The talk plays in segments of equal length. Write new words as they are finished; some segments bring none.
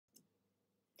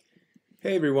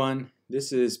Hey everyone,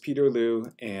 this is Peter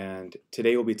Liu, and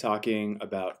today we'll be talking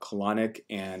about colonic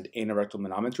and anorectal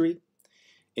manometry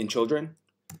in children.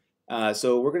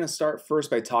 So we're going to start first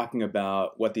by talking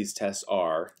about what these tests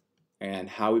are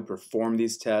and how we perform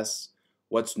these tests,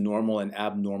 what's normal and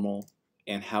abnormal,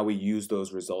 and how we use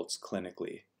those results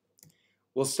clinically.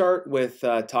 We'll start with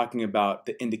talking about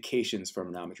the indications for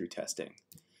manometry testing.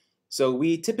 So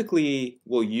we typically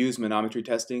will use manometry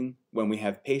testing when we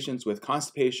have patients with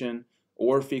constipation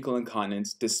or fecal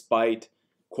incontinence despite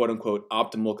quote-unquote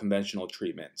optimal conventional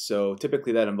treatment. So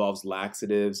typically that involves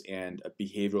laxatives and a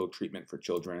behavioral treatment for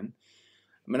children.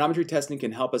 Manometry testing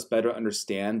can help us better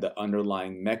understand the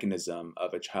underlying mechanism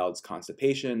of a child's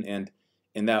constipation, and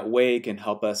in that way can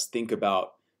help us think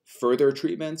about further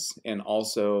treatments and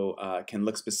also can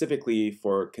look specifically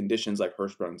for conditions like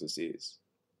Hirschsprung's disease.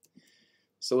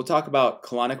 So we'll talk about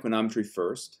colonic manometry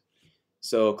first.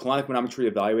 So colonic manometry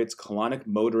evaluates colonic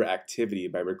motor activity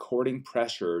by recording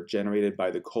pressure generated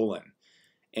by the colon.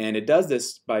 And it does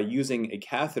this by using a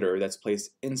catheter that's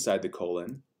placed inside the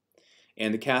colon.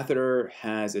 And the catheter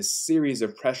has a series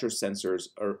of pressure sensors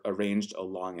arranged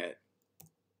along it.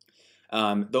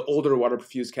 The older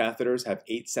water-perfused catheters have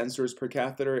 8 sensors per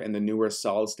catheter, and the newer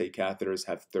solid-state catheters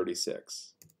have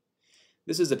 36.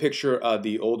 This is a picture of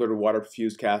the older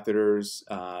water-perfused catheters.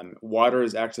 Water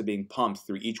is actually being pumped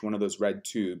through each one of those red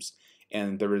tubes,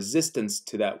 and the resistance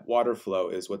to that water flow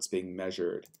is what's being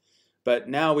measured. But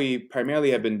now we primarily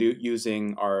have been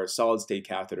using our solid-state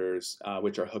catheters,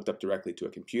 which are hooked up directly to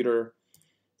a computer.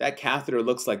 That catheter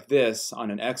looks like this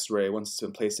on an X-ray once it's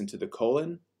been placed into the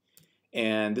colon.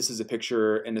 And this is a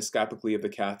picture endoscopically of the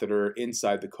catheter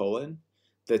inside the colon.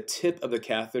 The tip of the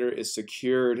catheter is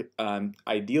secured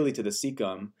ideally to the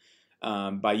cecum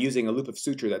by using a loop of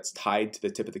suture that's tied to the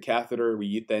tip of the catheter.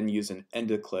 We then use an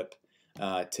endoclip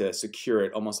to secure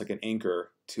it almost like an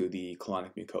anchor to the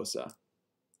colonic mucosa.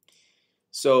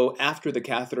 So after the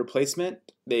catheter placement,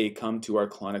 they come to our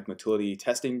colonic motility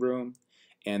testing room.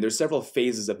 And there's several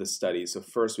phases of the study. So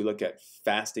first we look at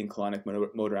fasting colonic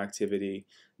motor activity,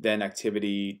 then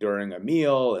activity during a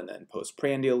meal, and then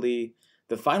postprandially.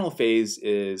 The final phase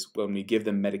is when we give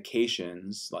them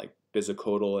medications like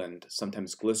bisacodyl and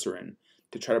sometimes glycerin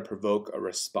to try to provoke a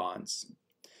response.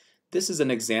 This is an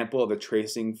example of a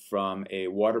tracing from a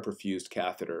water-perfused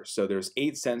catheter. So there's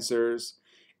 8 sensors,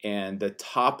 and the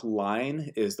top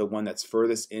line is the one that's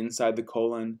furthest inside the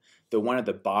colon. The one at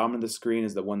the bottom of the screen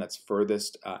is the one that's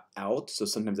furthest out, so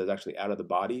sometimes that's actually out of the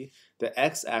body. The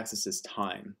x-axis is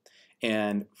time.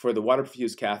 And for the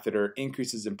water-perfused catheter,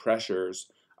 increases in pressures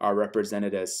are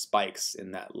represented as spikes in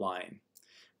that line.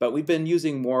 But we've been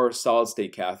using more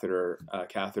solid-state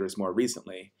catheters more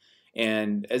recently.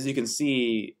 And as you can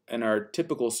see, in our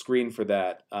typical screen for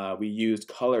that, we used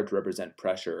color to represent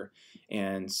pressure.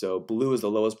 And so blue is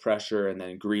the lowest pressure, and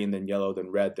then green, then yellow,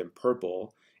 then red, then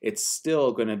purple. It's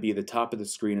still going to be the top of the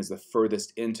screen is the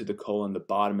furthest into the colon, the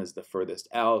bottom is the furthest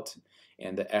out,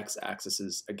 and the x-axis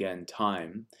is, again,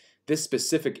 time. This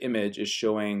specific image is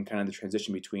showing kind of the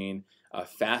transition between a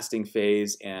fasting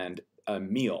phase and a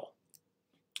meal.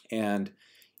 And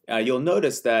you'll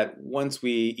notice that once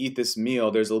we eat this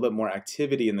meal, there's a little bit more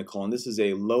activity in the colon. This is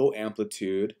a low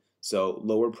amplitude, so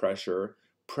lower pressure,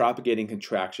 propagating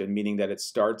contraction, meaning that it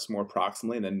starts more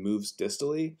proximally and then moves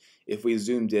distally. If we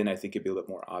zoomed in, I think it'd be a little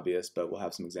bit more obvious, but we'll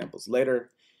have some examples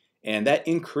later. And that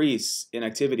increase in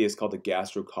activity is called the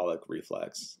gastrocolic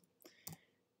reflex.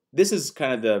 This is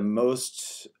kind of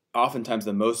oftentimes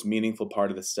the most meaningful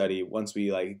part of the study once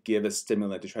we give a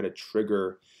stimulant to try to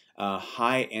trigger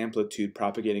high amplitude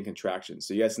propagating contractions.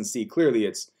 So you guys can see clearly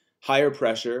it's higher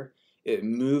pressure. It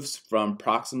moves from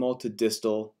proximal to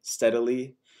distal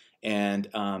steadily. And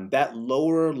that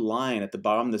lower line at the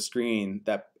bottom of the screen,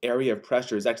 that area of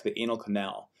pressure is actually the anal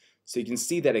canal. So you can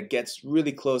see that it gets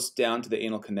really close down to the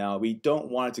anal canal. We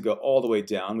don't want it to go all the way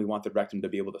down. We want the rectum to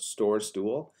be able to store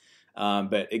stool.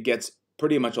 But it gets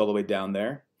pretty much all the way down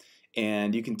there.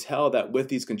 And you can tell that with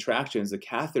these contractions, the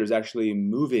catheter is actually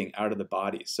moving out of the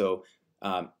body. So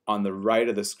on the right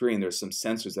of the screen, there's some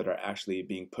sensors that are actually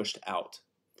being pushed out.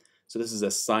 So this is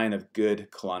a sign of good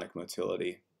colonic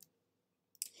motility.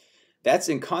 That's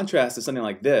in contrast to something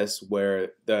like this, where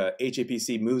the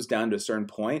HAPC moves down to a certain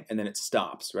point and then it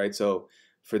stops, right? So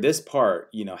for this part,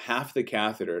 half the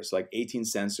catheter, so like 18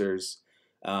 sensors,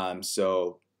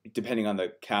 so depending on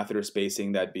the catheter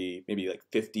spacing, that'd be maybe like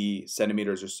 50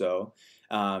 centimeters or so,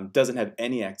 doesn't have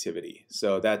any activity.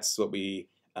 So that's what we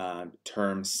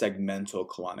term segmental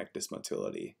colonic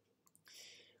dysmotility.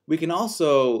 We can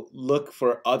also look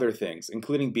for other things,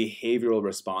 including behavioral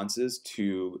responses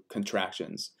to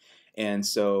contractions. And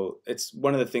so it's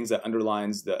one of the things that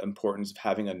underlines the importance of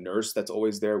having a nurse that's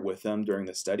always there with them during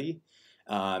the study.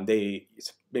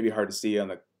 It's maybe hard to see on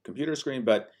the computer screen,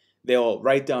 but they'll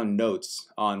write down notes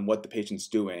on what the patient's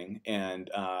doing. And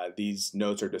these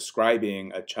notes are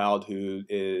describing a child who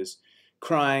is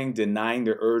crying, denying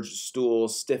their urge to stool,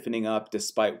 stiffening up,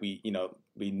 despite we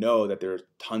know that there are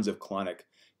tons of colonic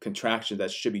contraction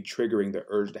that should be triggering the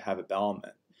urge to have a bowel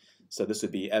movement. So this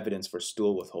would be evidence for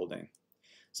stool withholding.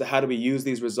 So how do we use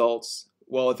these results?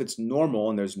 Well, if it's normal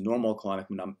and there's normal colonic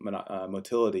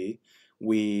motility,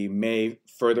 we may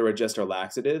further adjust our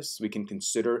laxatives. We can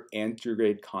consider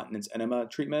anterograde continence enema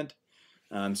treatment.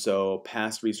 So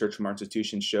past research from our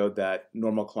institution showed that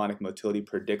normal colonic motility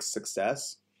predicts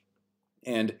success.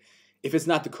 And if it's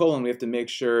not the colon, we have to make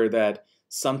sure that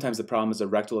sometimes the problem is a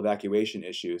rectal evacuation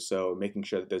issue. So making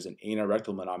sure that there's an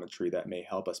anorectal manometry that may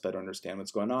help us better understand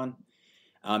what's going on.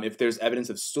 If there's evidence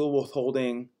of stool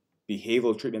withholding,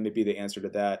 behavioral treatment may be the answer to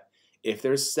that. If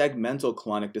there's segmental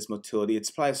colonic dysmotility,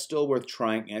 it's probably still worth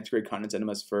trying anterograde continence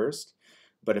enemas first.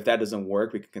 But if that doesn't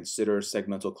work, we can consider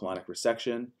segmental colonic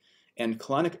resection. And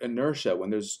colonic inertia, when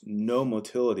there's no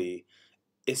motility,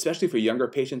 especially for younger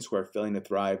patients who are failing to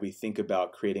thrive, we think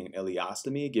about creating an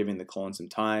ileostomy, giving the colon some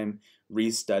time,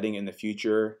 restudying in the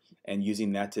future, and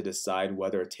using that to decide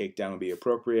whether a takedown would be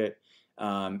appropriate.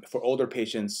 For older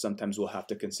patients, sometimes we'll have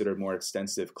to consider more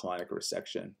extensive colonic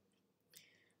resection.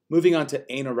 Moving on to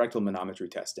anorectal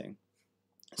manometry testing.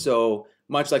 So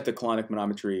much like the colonic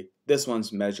manometry, this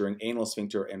one's measuring anal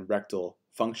sphincter and rectal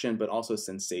function, but also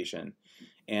sensation.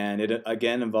 And it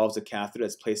again involves a catheter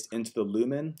that's placed into the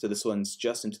lumen. So this one's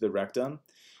just into the rectum.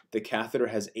 The catheter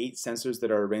has 8 sensors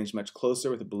that are arranged much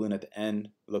closer with a balloon at the end.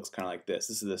 It looks kind of like this.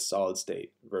 This is the solid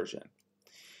state version.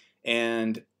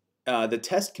 And the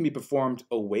test can be performed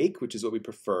awake, which is what we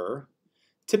prefer.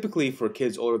 Typically for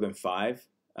kids older than 5,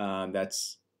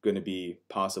 that's going to be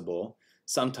possible.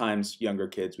 Sometimes younger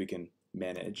kids we can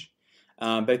manage.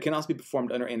 But it can also be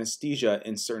performed under anesthesia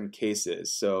in certain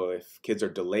cases. So if kids are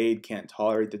delayed, can't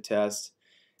tolerate the test,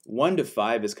 1 to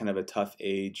 5 is kind of a tough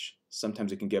age.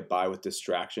 Sometimes it can get by with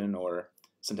distraction or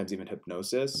sometimes even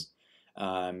hypnosis.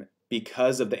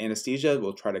 Because of the anesthesia,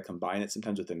 we'll try to combine it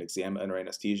sometimes with an exam under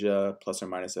anesthesia, plus or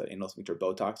minus an anal sphincter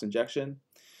Botox injection.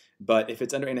 But if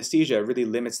it's under anesthesia, it really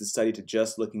limits the study to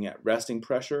just looking at resting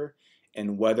pressure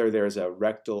and whether there's a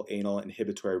rectal anal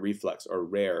inhibitory reflex, or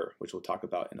RARE, which we'll talk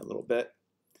about in a little bit.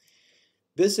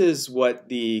 This is what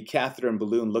the catheter and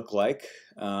balloon look like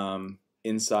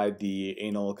inside the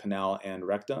anal canal and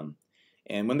rectum.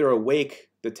 And when they're awake,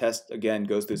 the test, again,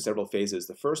 goes through several phases.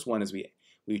 The first one is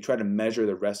we try to measure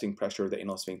the resting pressure of the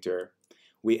anal sphincter.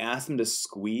 We ask them to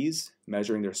squeeze,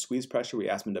 measuring their squeeze pressure. We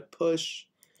ask them to push.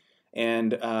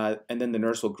 And then the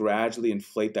nurse will gradually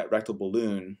inflate that rectal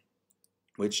balloon,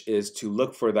 which is to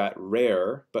look for that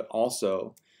RARE, but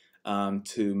also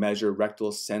to measure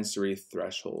rectal sensory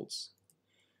thresholds.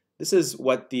 This is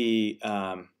what the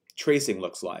tracing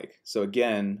looks like. So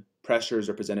again, pressure is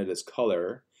represented as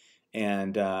color,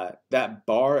 and that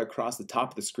bar across the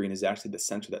top of the screen is actually the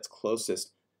sensor that's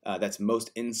closest, that's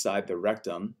most inside the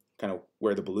rectum, kind of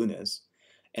where the balloon is.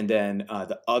 And then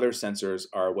the other sensors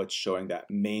are what's showing that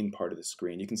main part of the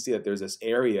screen. You can see that there's this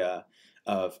area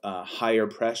of higher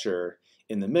pressure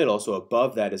in the middle. So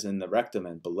above that is in the rectum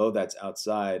and below that's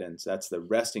outside. And so that's the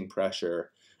resting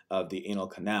pressure of the anal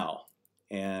canal.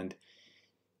 And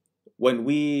when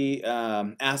we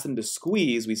ask them to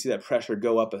squeeze, we see that pressure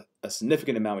go up a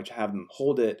significant amount, which have them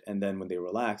hold it. And then when they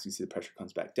relax, you see the pressure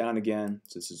comes back down again.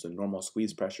 So this is a normal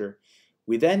squeeze pressure.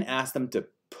 We then ask them to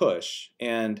push.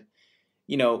 And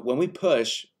when we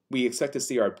push, we expect to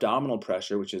see our abdominal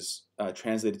pressure, which is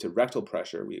translated to rectal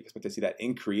pressure. We expect to see that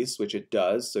increase, which it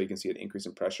does. So you can see an increase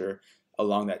in pressure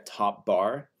along that top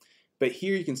bar. But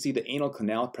here you can see the anal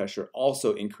canal pressure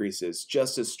also increases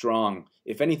just as strong,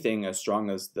 if anything, as strong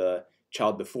as the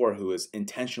child before who was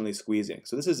intentionally squeezing.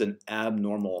 So this is an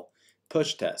abnormal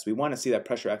push test. We want to see that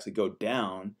pressure actually go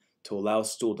down to allow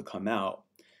stool to come out.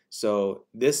 So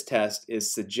this test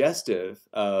is suggestive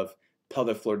of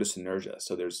pelvic floor dyssynergia.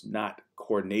 So there's not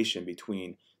coordination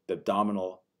between the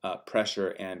abdominal pressure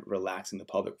and relaxing the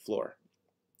pelvic floor.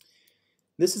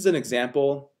 This is an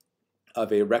example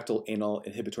of a rectal anal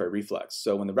inhibitory reflex.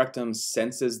 So when the rectum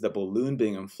senses the balloon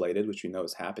being inflated, which we know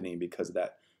is happening because of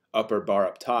that upper bar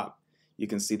up top, you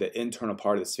can see the internal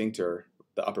part of the sphincter,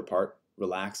 the upper part,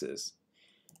 relaxes.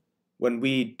 When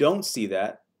we don't see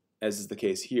that, as is the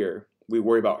case here, we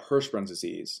worry about Hirschsprung's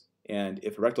disease. And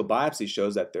if a rectal biopsy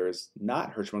shows that there is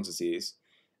not Hirschsprung's disease,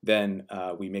 then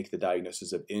we make the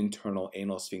diagnosis of internal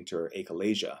anal sphincter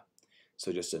achalasia.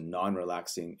 So just a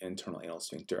non-relaxing internal anal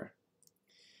sphincter.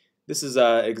 This is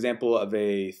an example of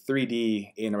a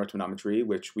 3D anorectal manometry,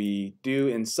 which we do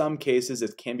in some cases.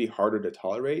 It can be harder to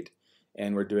tolerate,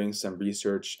 and we're doing some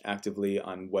research actively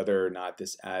on whether or not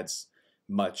this adds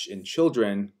much in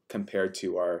children compared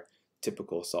to our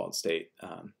typical solid state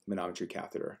manometry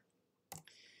catheter.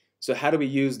 So how do we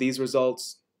use these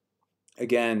results?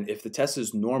 Again, if the test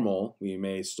is normal, we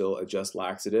may still adjust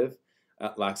laxatives,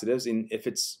 and if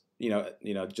it's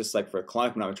just like for a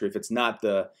colonic manometry, if it's not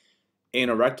the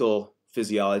anorectal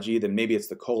physiology, then maybe it's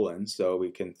the colon, so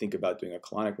we can think about doing a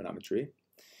colonic manometry.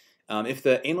 If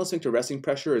the anal sphincter resting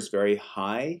pressure is very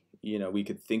high, we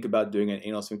could think about doing an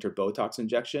anal sphincter Botox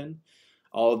injection,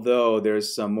 although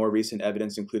there's some more recent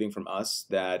evidence, including from us,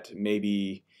 that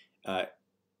maybe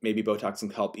Botox can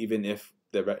help even if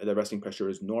the resting pressure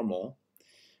is normal.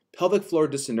 Pelvic floor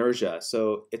dyssynergia,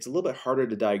 so it's a little bit harder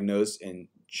to diagnose in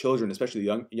children, especially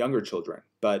younger children.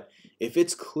 But if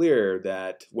it's clear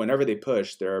that whenever they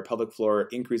push, their pelvic floor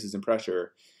increases in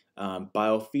pressure,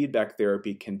 biofeedback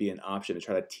therapy can be an option to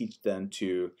try to teach them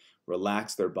to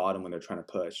relax their bottom when they're trying to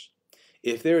push.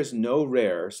 If there is no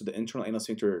rare, so the internal anal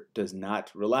sphincter does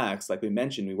not relax, like we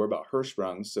mentioned, we worry about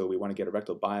Hirschsprung, so we want to get a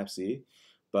rectal biopsy.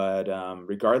 But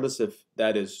regardless if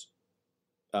that is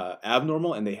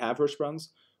abnormal and they have Hirschsprungs,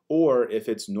 or if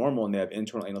it's normal and they have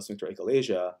internal anal sphincter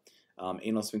achalasia,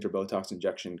 anal sphincter Botox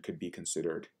injection could be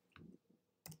considered.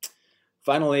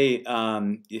 Finally,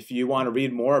 if you want to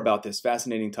read more about this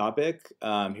fascinating topic,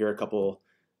 here are a couple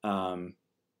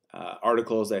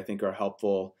articles that I think are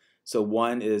helpful. So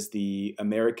one is the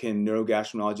American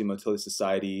Neurogastroenterology Motility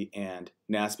Society and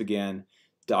NASPGHAN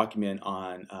document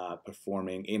on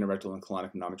performing anorectal and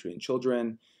colonic manometry in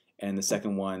children. And the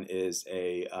second one is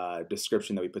a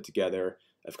description that we put together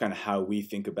of kind of how we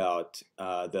think about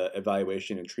the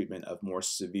evaluation and treatment of more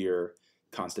severe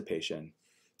constipation.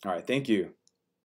 All right, thank you.